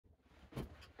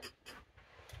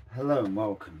Hello and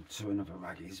welcome to another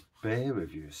Raggy's beer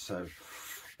review. So,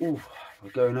 we're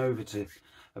going over to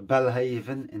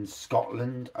Belhaven in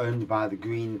Scotland, owned by the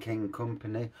Green King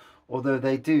Company. Although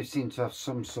they do seem to have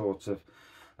some sort of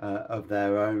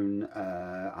their own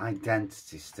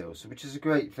identity still, so which is a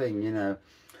great thing, you know.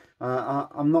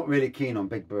 I'm not really keen on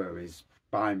big breweries,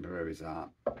 buying breweries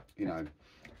out, you know.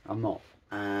 I'm not,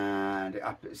 and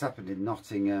it's happened in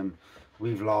Nottingham.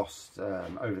 We've lost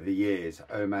over the years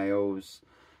O'Mayall's,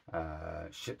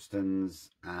 Shipston's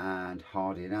and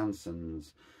Hardy and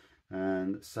Anson's,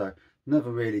 and so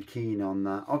never really keen on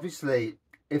that. Obviously,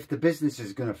 if the business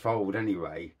is going to fold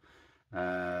anyway,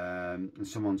 and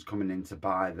someone's coming in to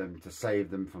buy them to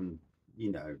save them from,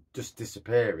 you know, just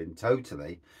disappearing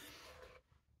totally,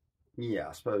 yeah,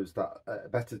 I suppose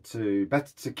that better to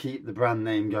keep the brand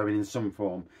name going in some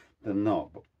form than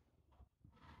not. But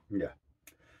yeah.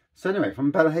 So anyway,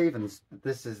 from Belhaven's,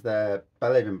 this is their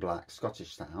Belhaven Black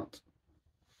Scottish Stout.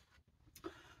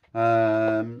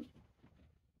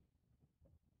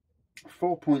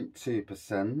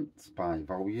 4.2% by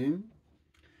volume.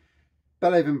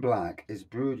 Belhaven Black is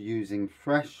brewed using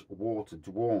fresh water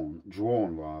drawn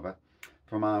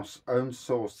from our own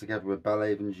source together with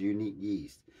Belhaven's unique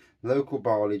yeast. Local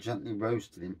barley gently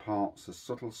roasted imparts a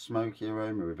subtle smoky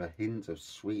aroma with a hint of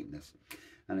sweetness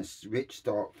and a rich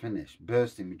dark finish,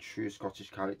 bursting with true Scottish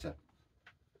character.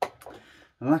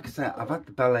 And like I said, I've had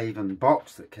the Belhaven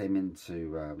box that came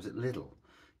into, was it Lidl,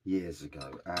 years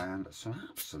ago, and some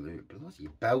absolute bloody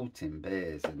belting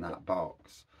beers in that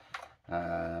box.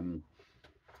 Yeah,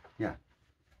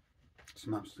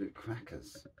 some absolute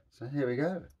crackers. So here we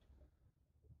go.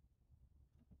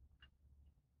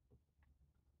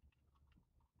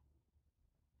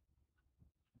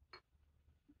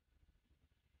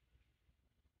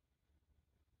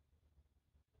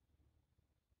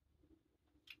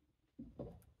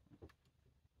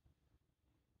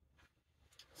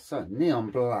 So,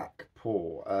 neon black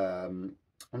pour,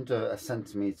 under a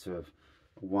centimetre of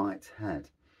white head.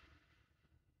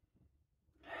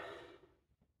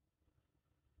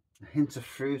 A hint of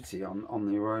fruity on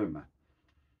the aroma.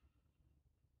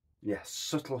 Yes,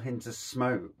 subtle hint of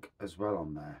smoke as well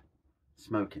on there.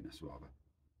 Smokiness, rather.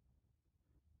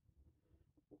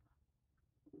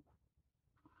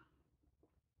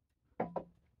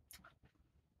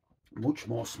 Much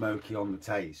more smoky on the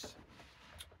taste.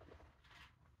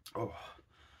 Oh,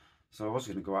 so I was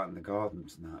going to go out in the garden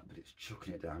tonight, but it's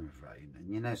chucking it down with rain. And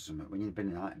you know something, when you've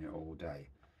been out in it all day,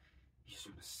 you just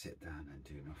want to sit down and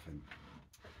do nothing.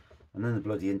 And then the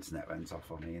bloody internet went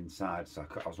off on me inside, so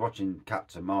I was watching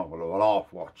Captain Marvel, or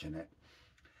half watching it,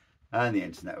 and the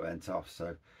internet went off,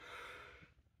 so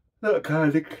that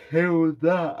kind of killed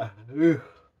that. Ugh.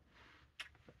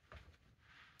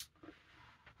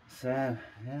 So,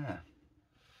 yeah.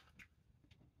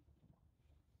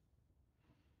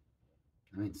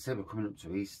 I mean, say we're coming up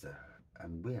to Easter,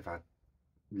 and we have had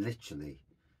literally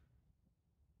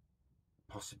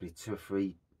possibly 2 or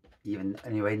 3, even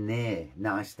anyway near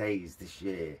nice days this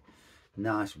year.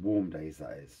 Nice warm days,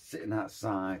 that is. Sitting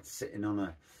outside, sitting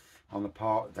on the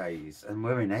park days, and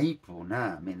we're in April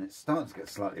now. I mean, it's starting to get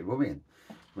slightly worrying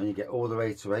when you get all the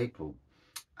way to April.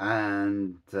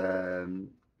 And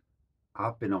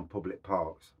I've been on public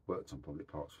parks, worked on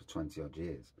public parks for 20 odd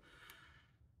years.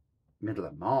 Middle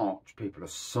of March, people are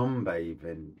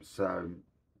sunbathing, so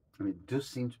I mean, it does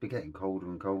seem to be getting colder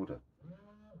and colder.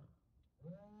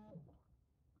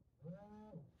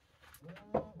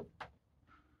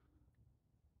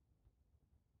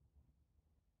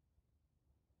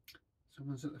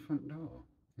 Someone's at the front door.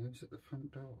 Who's at the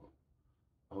front door?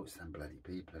 Oh, it's them bloody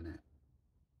people, isn't it?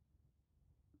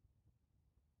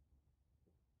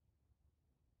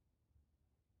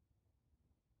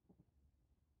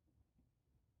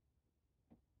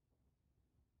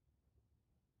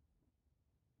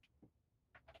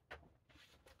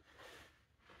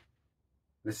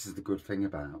 This is the good thing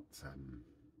about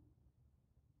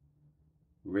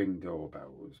ring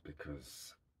doorbells,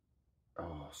 because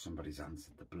somebody's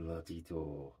answered the bloody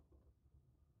door,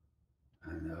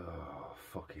 and oh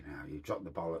fucking hell, you dropped the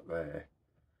bollock there.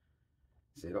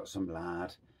 So you got some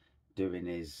lad doing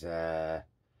his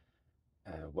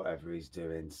whatever he's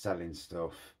doing, selling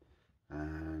stuff,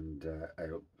 and it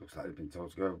looks like they've been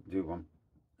told to go do one.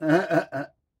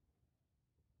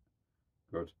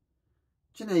 Good.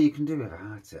 Do you know, you can do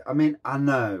without it. I mean, I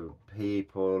know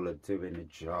people are doing a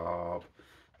job,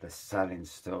 they're selling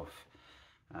stuff,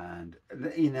 and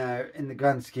you know, in the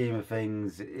grand scheme of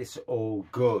things, it's all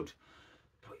good,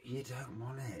 but you don't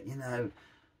want it. You know,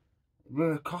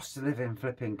 we're a cost of living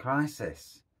flipping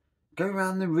crisis. Go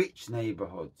around the rich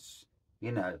neighbourhoods,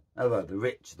 you know, although the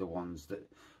rich are the ones that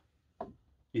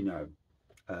you know,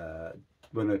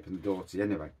 won't open the door to you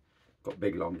anyway. Got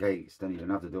big long gates, don't even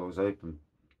have the doors open.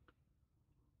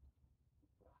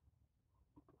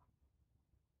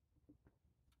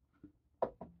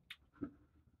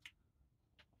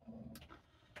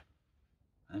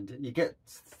 And you get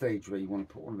to the stage where you want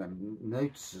to put one of them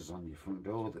notices on your front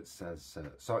door that says,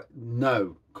 sorry,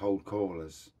 no cold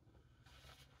callers.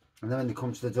 And then when they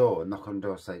come to the door and knock on the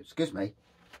door, say, excuse me,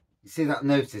 you see that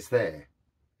notice there?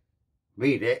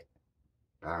 Read it.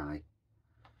 Bye.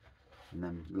 And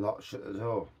then lock, shut the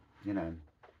door, you know.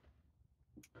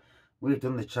 We've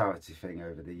done the charity thing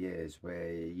over the years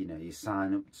where, you know, you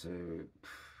sign up to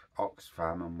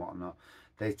Oxfam and whatnot.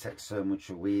 They take so much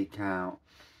a week out.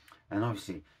 And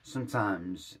obviously,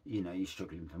 sometimes, you know, you're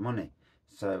struggling for money.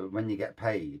 So when you get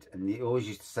paid, and you always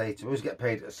used to say to always get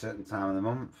paid at a certain time of the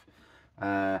month,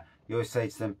 you always say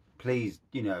to them, please,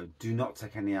 you know, do not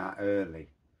take any out early.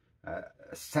 A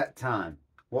set time.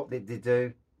 What did they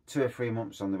do? 2 or 3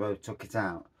 months on the road, took it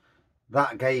out.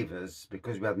 That gave us,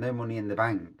 because we had no money in the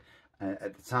bank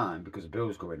at the time, because the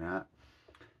bills going out,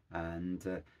 and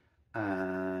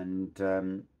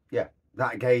yeah,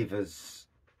 that gave us,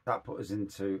 that put us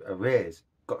into arrears,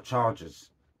 got charges,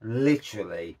 and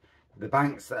literally the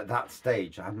banks at that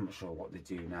stage, I'm not sure what they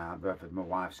do now, but my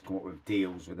wife's come up with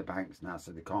deals with the banks now,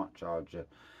 so they can't charge you.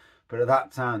 But at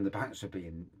that time, the banks were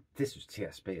being, this was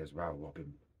TSB as well,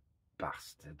 robbing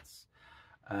bastards.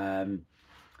 We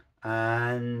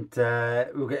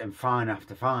were getting fine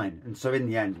after fine, and so in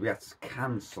the end we had to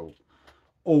cancel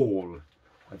all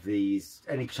of these,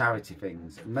 any charity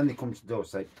things, and then they come to the door and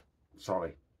say,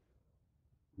 sorry,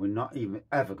 we're not even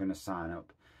ever going to sign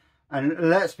up. And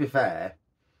let's be fair,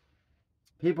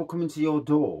 people coming to your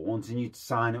door wanting you to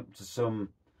sign up to some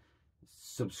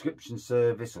subscription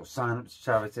service or sign up to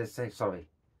charity, say, sorry,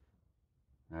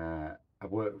 I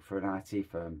work for an IT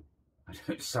firm, I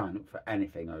don't sign up for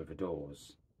anything over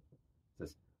doors.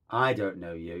 Says, I don't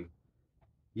know you.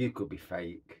 You could be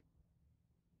fake.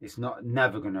 It's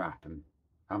never going to happen.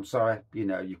 I'm sorry, you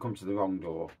know, you come to the wrong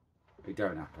door. It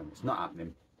don't happen. It's not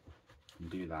happening. And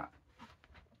do that.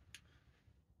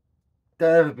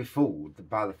 Don't ever be fooled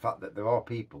by the fact that there are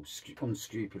people,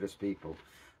 unscrupulous people,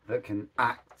 that can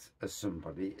act as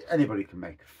somebody. Anybody can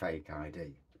make a fake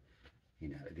ID, you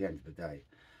know, at the end of the day.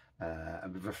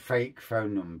 And with a fake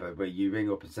phone number where you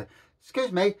ring up and say,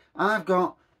 excuse me, I've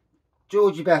got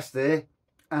Georgie Best here,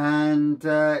 and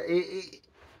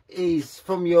he's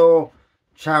from your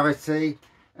charity,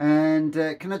 and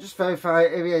can I just verify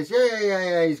who he is?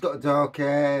 Yeah, he's got dark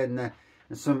hair, and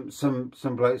some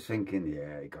bloke's thinking,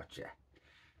 yeah, he got you.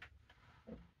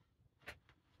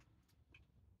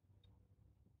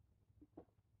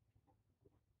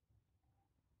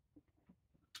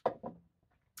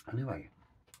 Anyway,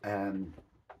 and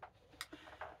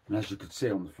as you could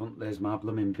see on the front, there's my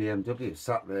blooming BMW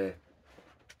sat there.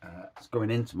 It's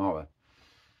going in tomorrow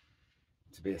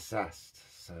to be assessed.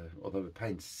 So, although we're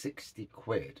paying 60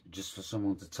 quid just for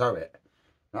someone to tow it,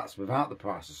 that's without the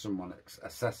price of someone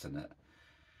assessing it.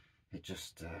 It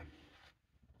just,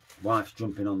 wife's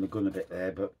jumping on the gun a bit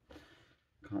there, but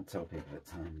can't tell people at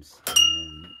times.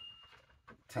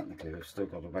 Technically, we've still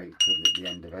got to wait till the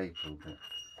end of April, but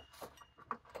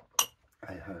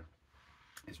hey ho,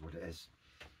 is what it is.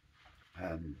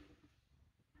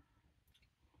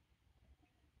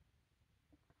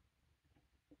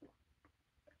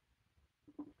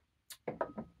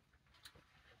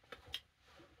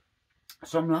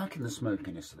 So I'm liking the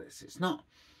smokiness of this. It's not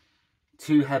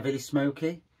too heavily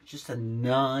smoky, just a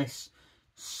nice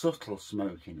subtle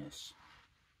smokiness,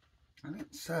 and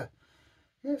it's yeah,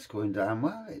 it's going down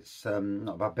well. It's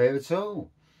not a bad beer at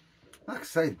all. Like I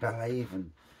say,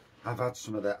 Belhaven, I've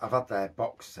had their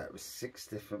box set with 6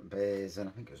 different beers, and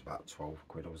I think it was about 12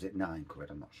 quid, or was it 9 quid?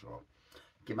 I'm not sure. I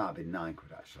think it might have been 9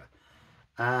 quid actually.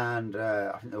 And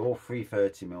I think they're all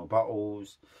 330ml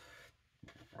bottles,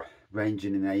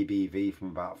 ranging in ABV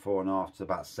from about 4.5 to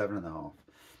about 7.5.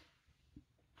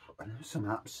 And there were some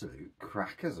absolute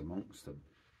crackers amongst them.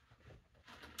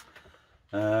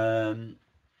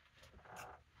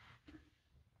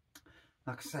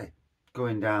 Like I say,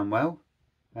 going down well.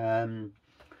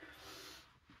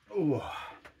 Oh.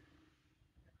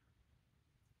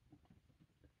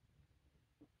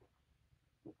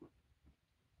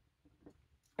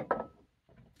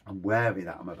 I'm wary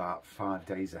that I'm about 5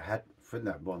 days ahead.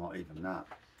 No, well, not even that.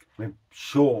 With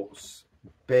short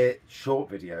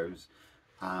videos,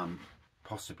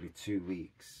 possibly 2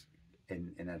 weeks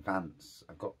in advance.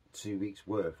 I've got 2 weeks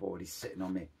worth already sitting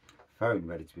on my phone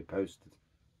ready to be posted.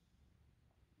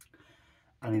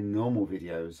 And in normal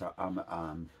videos,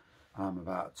 I'm I'm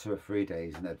about 2 or 3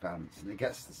 days in advance, and it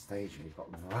gets to the stage where you've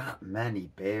got that many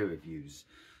beer reviews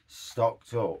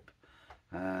stocked up,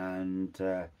 and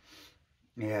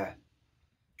yeah.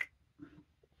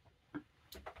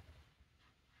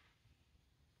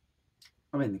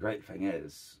 I mean, the great thing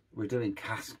is we're doing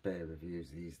cask beer reviews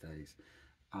these days.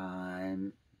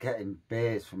 I'm getting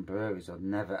beers from breweries I've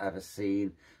never ever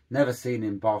seen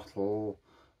in bottle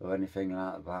or anything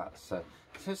like that. So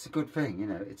it's a good thing, you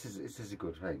know. It is a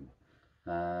good thing.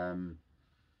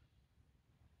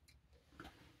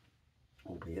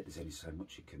 Albeit there's only so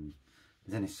much you can.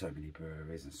 There's only so many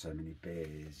breweries and so many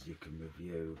beers you can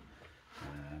review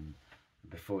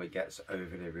before it gets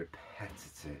overly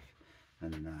repetitive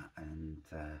and that, and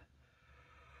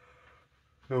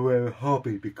where a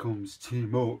hobby becomes too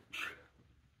much.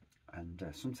 And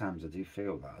sometimes I do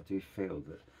feel that. I do feel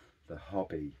that the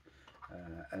hobby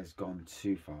has gone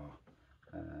too far.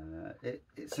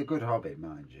 It's a good hobby,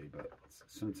 mind you, but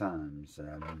sometimes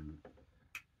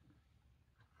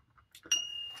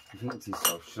you think to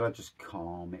yourself, should I just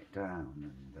calm it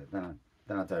down? And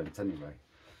then I don't anyway.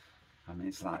 I mean,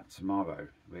 it's like tomorrow,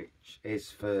 which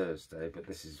is Thursday, but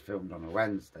this is filmed on a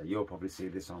Wednesday. You'll probably see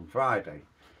this on Friday,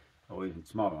 or even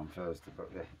tomorrow on Thursday.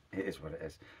 But it is what it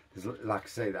is. There's, like I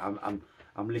say, that I'm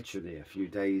literally a few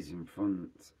days in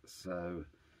front. So,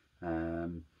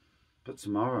 but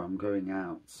tomorrow I'm going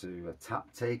out to a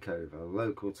tap takeover, a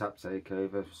local tap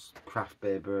takeover, craft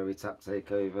beer brewery tap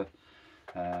takeover.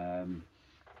 And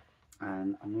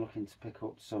I'm looking to pick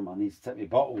up some. I need to take my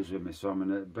bottles with me, so I'm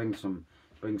going to bring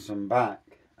some back,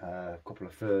 a couple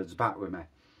of thirds back with me,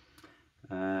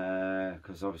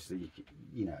 because obviously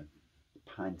you know,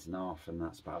 pint and half, and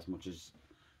that's about as much as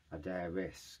I dare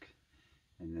risk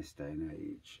in this day and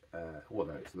age.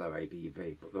 Although it's low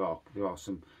ABV, but there are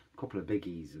some couple of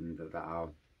biggies, and that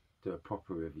I'll do a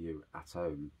proper review at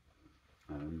home.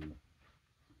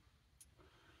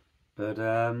 But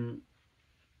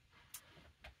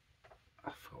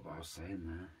I forgot what I was saying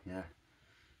there.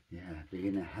 Yeah,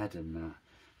 being ahead and that.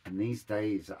 And these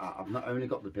days, I've not only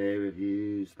got the beer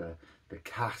reviews, the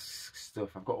cask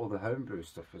stuff, I've got all the homebrew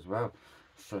stuff as well.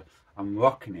 So I'm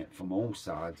rocking it from all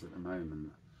sides at the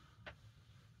moment.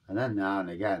 And then now and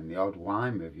again, the odd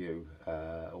wine review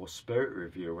or spirit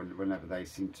review, whenever they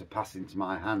seem to pass into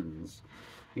my hands.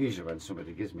 Usually when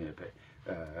somebody gives me a bit,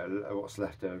 what's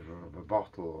left over of a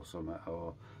bottle or something,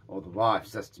 or the wife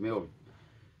says to me, "Oh,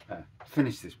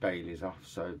 finish this Bailey's off."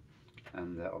 So,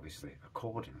 and obviously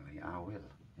accordingly I will,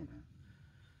 you know.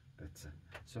 But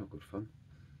it's all good fun,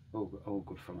 all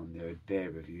good fun on the beer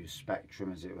review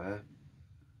spectrum, as it were.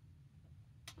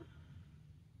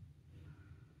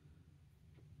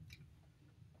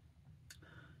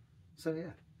 So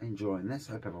yeah, enjoying this.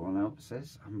 Hope everyone else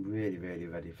is. I'm really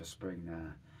ready for spring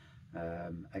now.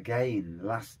 Again,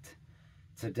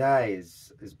 today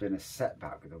has been a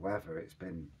setback with the weather. It's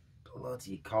been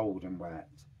bloody cold and wet.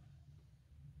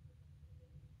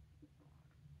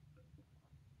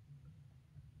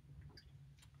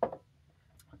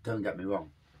 Don't get me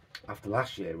wrong, after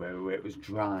last year where it was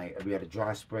dry, we had a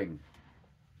dry spring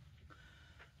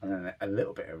and then a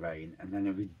little bit of rain and then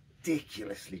a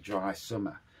ridiculously dry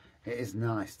summer, it is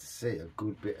nice to see a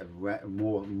good bit of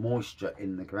more moisture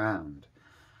in the ground.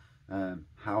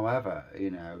 However,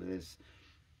 you know, there's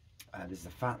the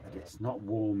fact that it's not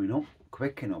warming up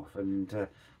quick enough, and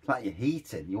it's like your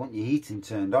heating. You want your heating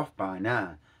turned off by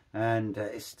now, and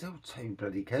it's still too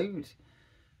bloody cold.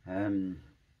 And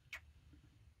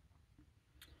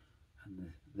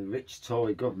the rich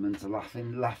Tory government are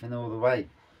laughing all the way,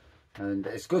 and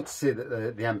it's good to see that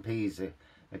the MPs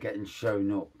are getting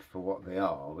shown up for what they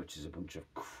are, which is a bunch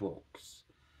of crooks.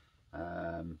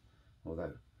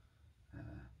 Although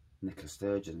Nicola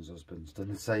Sturgeon's husband's done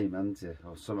the same, hasn't he?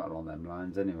 Or something along them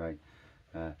lines anyway.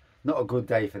 Not a good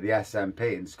day for the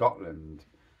SNP in Scotland,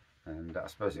 and I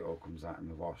suppose it all comes out in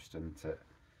the wash, doesn't it?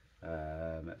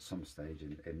 At some stage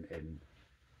in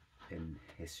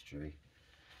history.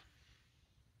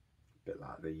 A bit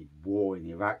like the war in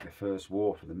Iraq, the first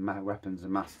war for the weapons of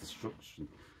mass destruction.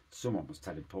 Someone was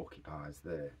telling porcupines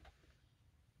there,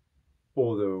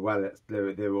 or they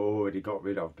were already got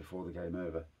rid of before the game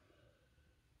over.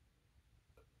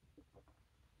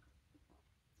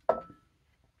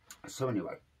 So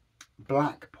anyway,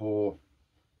 black pour,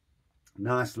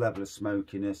 nice level of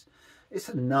smokiness. It's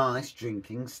a nice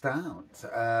drinking stout.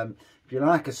 If you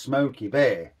like a smoky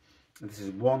beer, this is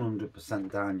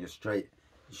 100% down your street,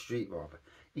 rather.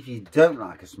 If you don't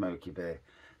like a smoky beer,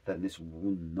 then this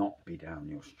will not be down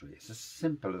your street. It's as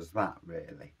simple as that,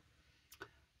 really.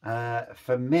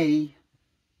 For me,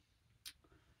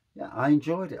 yeah, I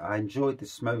enjoyed it. I enjoyed the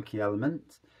smoky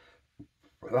element.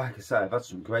 Like I say, I've had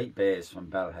some great beers from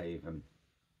Belhaven.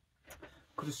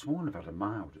 Could have sworn I've had a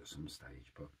mild at some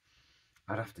stage, but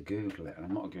I'd have to Google it, and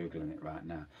I'm not Googling it right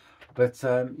now. But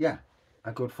yeah,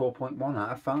 a good 4.1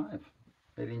 out of 5.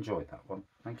 Really enjoyed that one.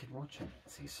 Thank you for watching.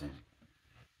 See you soon.